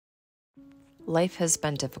Life has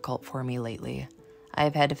been difficult for me lately. I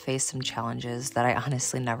have had to face some challenges that I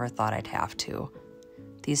honestly never thought I'd have to.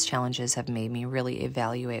 These challenges have made me really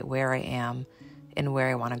evaluate where I am and where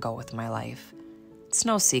I want to go with my life. It's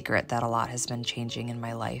no secret that a lot has been changing in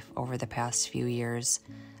my life over the past few years.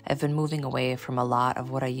 I've been moving away from a lot of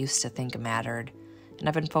what I used to think mattered, and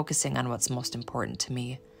I've been focusing on what's most important to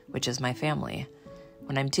me, which is my family.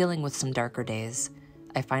 When I'm dealing with some darker days,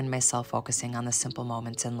 I find myself focusing on the simple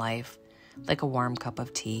moments in life, like a warm cup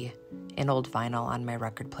of tea, an old vinyl on my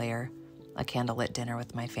record player, a candlelit dinner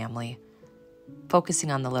with my family.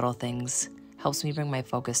 Focusing on the little things helps me bring my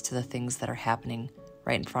focus to the things that are happening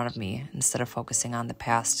right in front of me instead of focusing on the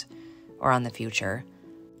past or on the future.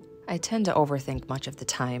 I tend to overthink much of the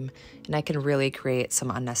time, and I can really create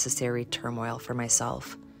some unnecessary turmoil for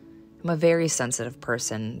myself. I'm a very sensitive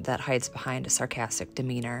person that hides behind a sarcastic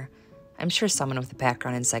demeanor. I'm sure someone with a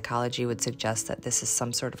background in psychology would suggest that this is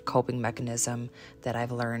some sort of coping mechanism that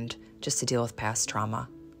I've learned just to deal with past trauma.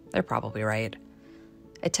 They're probably right.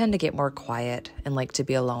 I tend to get more quiet and like to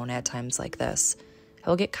be alone at times like this. I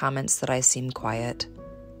will get comments that I seem quiet,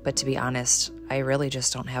 but to be honest, I really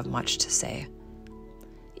just don't have much to say.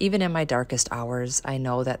 Even in my darkest hours, I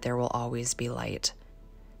know that there will always be light.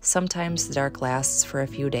 Sometimes the dark lasts for a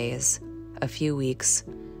few days, a few weeks,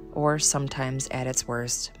 or sometimes at its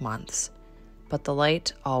worst, months. But the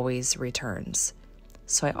light always returns.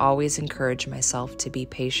 So I always encourage myself to be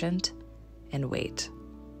patient and wait,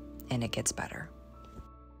 and it gets better.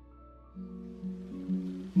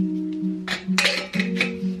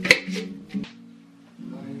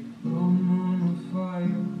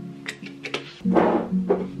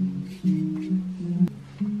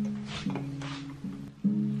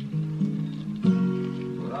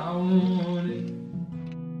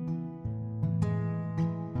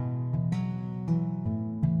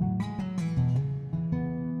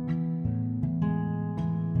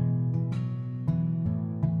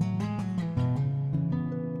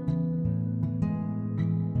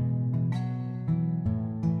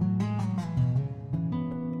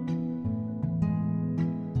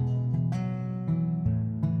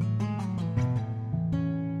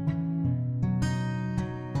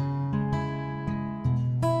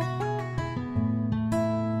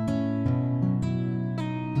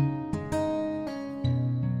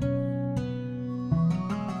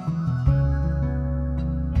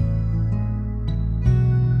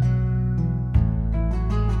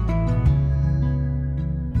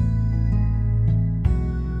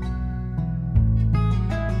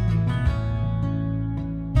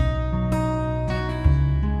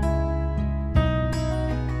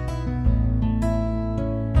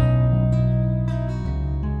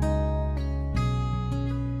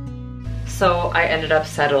 So I ended up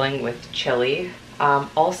settling with chili.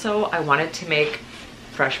 Also, I wanted to make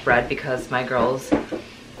fresh bread because my girls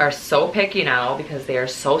are so picky now because they are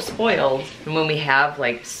so spoiled. And when we have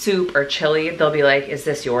like soup or chili, they'll be like, is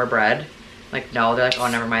this your bread? Like, no, they're like, oh,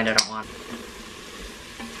 never mind, I don't want it.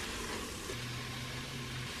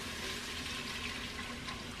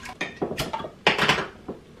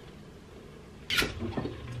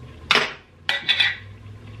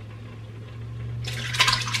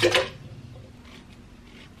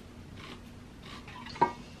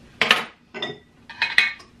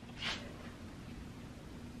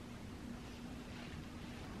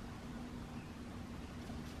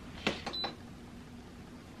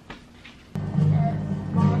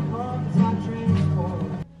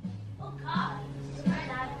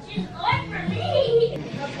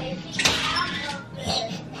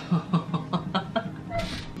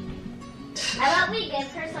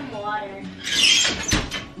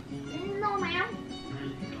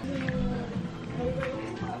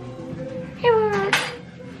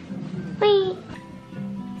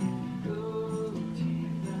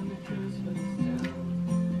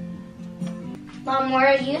 Mom, where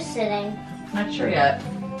are you sitting? Not sure yet.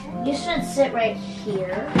 You should sit right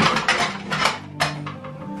here.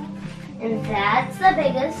 And that's the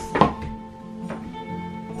biggest.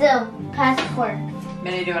 So, pass the fork.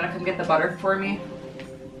 Minnie, do you want to come get the butter for me?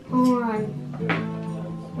 Hold on.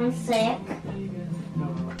 1 sec.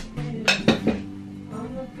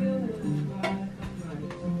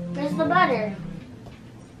 Where's the butter?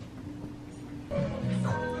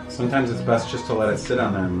 Sometimes it's best just to let it sit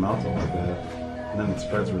on there and melt a little bit. And then it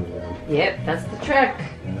spreads really good. Yep, that's the trick.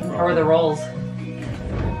 How are the rolls?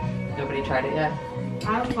 Nobody tried it yet?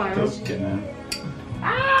 I'm fine. Just getting in.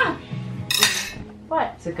 Ah!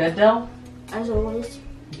 What? Is it good, Dill? As always.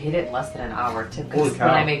 Made it in less than an hour too. Holy Because cow.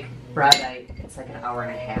 when I make bread, it's like an hour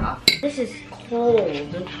and a half. This is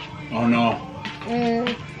cold. Oh no.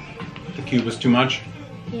 The cube was too much?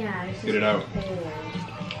 Yeah, it's Get it out.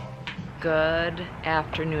 Good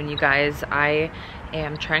afternoon, you guys. I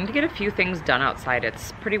am trying to get a few things done outside.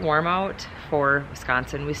 It's pretty warm out for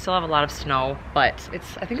Wisconsin. We still have a lot of snow, but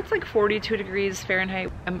I think it's like 42 degrees Fahrenheit.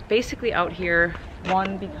 I'm basically out here,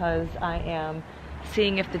 one, because I am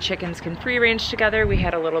seeing if the chickens can free range together. We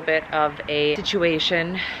had a little bit of a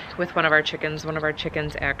situation with one of our chickens. One of our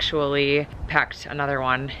chickens actually pecked another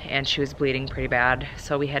one and she was bleeding pretty bad.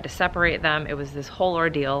 So we had to separate them. It was this whole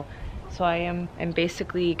ordeal. So I'm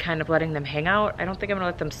basically kind of letting them hang out. I don't think I'm gonna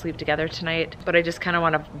let them sleep together tonight, but I just kind of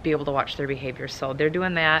want to be able to watch their behavior. So they're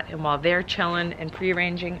doing that, and while they're chilling and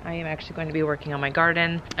free-ranging, I am actually going to be working on my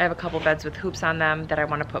garden. I have a couple beds with hoops on them that I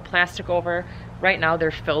want to put plastic over. Right now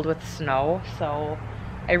they're filled with snow, so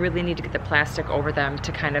I really need to get the plastic over them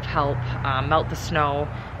to kind of help melt the snow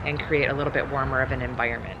and create a little bit warmer of an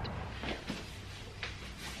environment.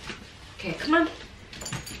 Okay, come on.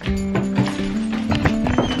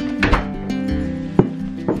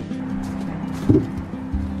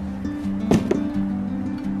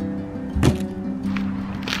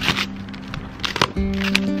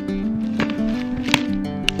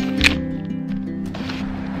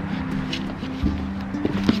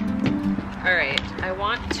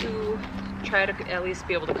 Try to at least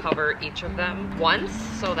be able to cover each of them once,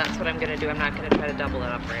 so that's what I'm gonna do. I'm not gonna try to double it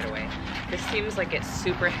up right away. This seems like it's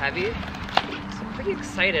super heavy, so I'm pretty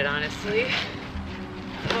excited, honestly,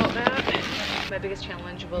 about that. My biggest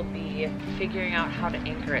challenge will be figuring out how to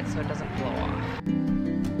anchor it so it doesn't blow off.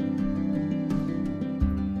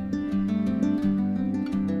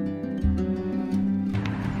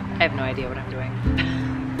 I have no idea what I'm doing.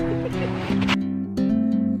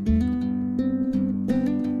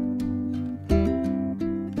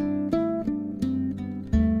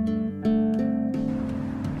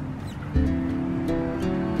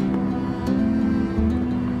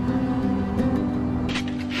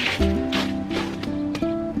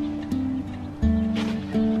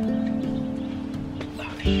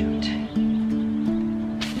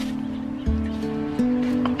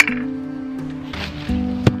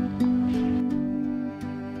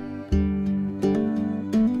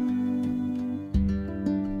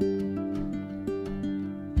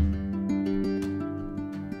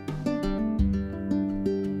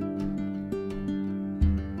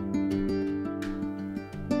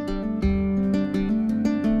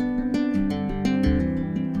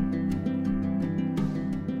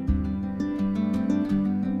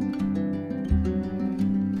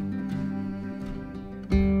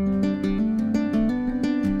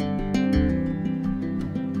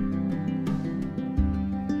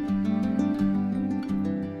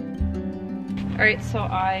 All right, so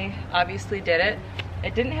I obviously did it. I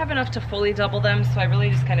didn't have enough to fully double them, so I really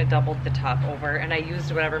just kind of doubled the top over, and I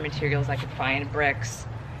used whatever materials I could find, bricks,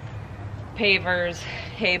 pavers,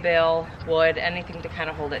 hay bale, wood, anything to kind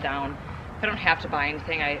of hold it down. If I don't have to buy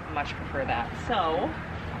anything, I much prefer that. So,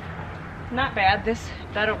 not bad. This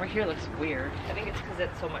bed over here looks weird. I think it's because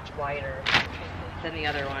it's so much wider than the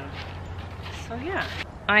other one. So yeah.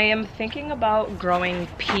 I am thinking about growing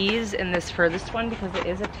peas in this furthest one because it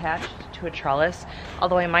is attached to a trellis,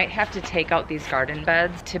 although I might have to take out these garden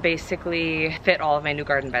beds to basically fit all of my new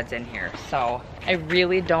garden beds in here. So I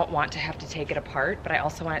really don't want to have to take it apart, but I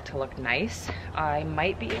also want it to look nice. I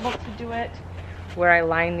might be able to do it where I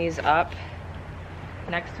line these up.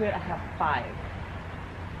 Next to it I have 5.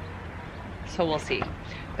 So we'll see.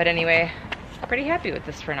 But anyway, pretty happy with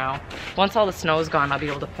this for now. Once all the snow is gone, I'll be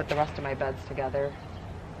able to put the rest of my beds together.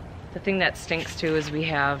 The thing that stinks too is we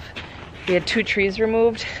had 2 trees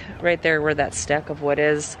removed right there where that stack of wood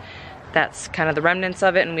is. That's kind of the remnants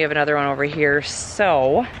of it, and we have another one over here.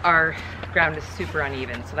 So our ground is super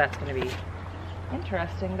uneven, so that's gonna be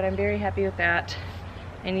interesting, but I'm very happy with that.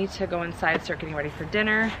 I need to go inside, start getting ready for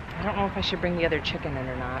dinner. I don't know if I should bring the other chicken in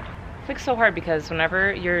or not. It's like so hard because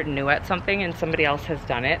whenever you're new at something and somebody else has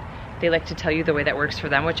done it, they like to tell you the way that works for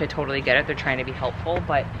them, which I totally get it. They're trying to be helpful,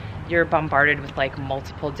 but you're bombarded with like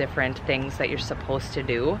multiple different things that you're supposed to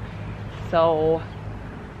do. So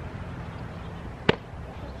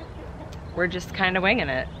we're just kind of winging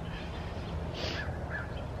it.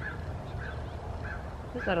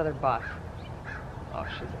 Who's that other buck? Oh,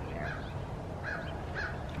 she's in there.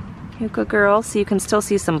 You good girl. So you can still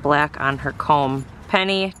see some black on her comb.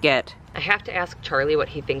 Penny, get. I have to ask Charlie what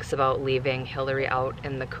he thinks about leaving Hillary out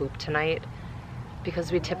in the coop tonight,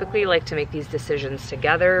 because we typically like to make these decisions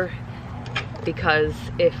together, because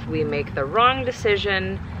if we make the wrong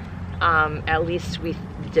decision, at least we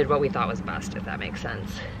did what we thought was best, if that makes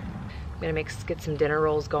sense. I'm gonna get some dinner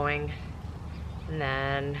rolls going, and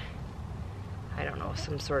then, I don't know,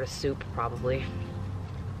 some sort of soup probably.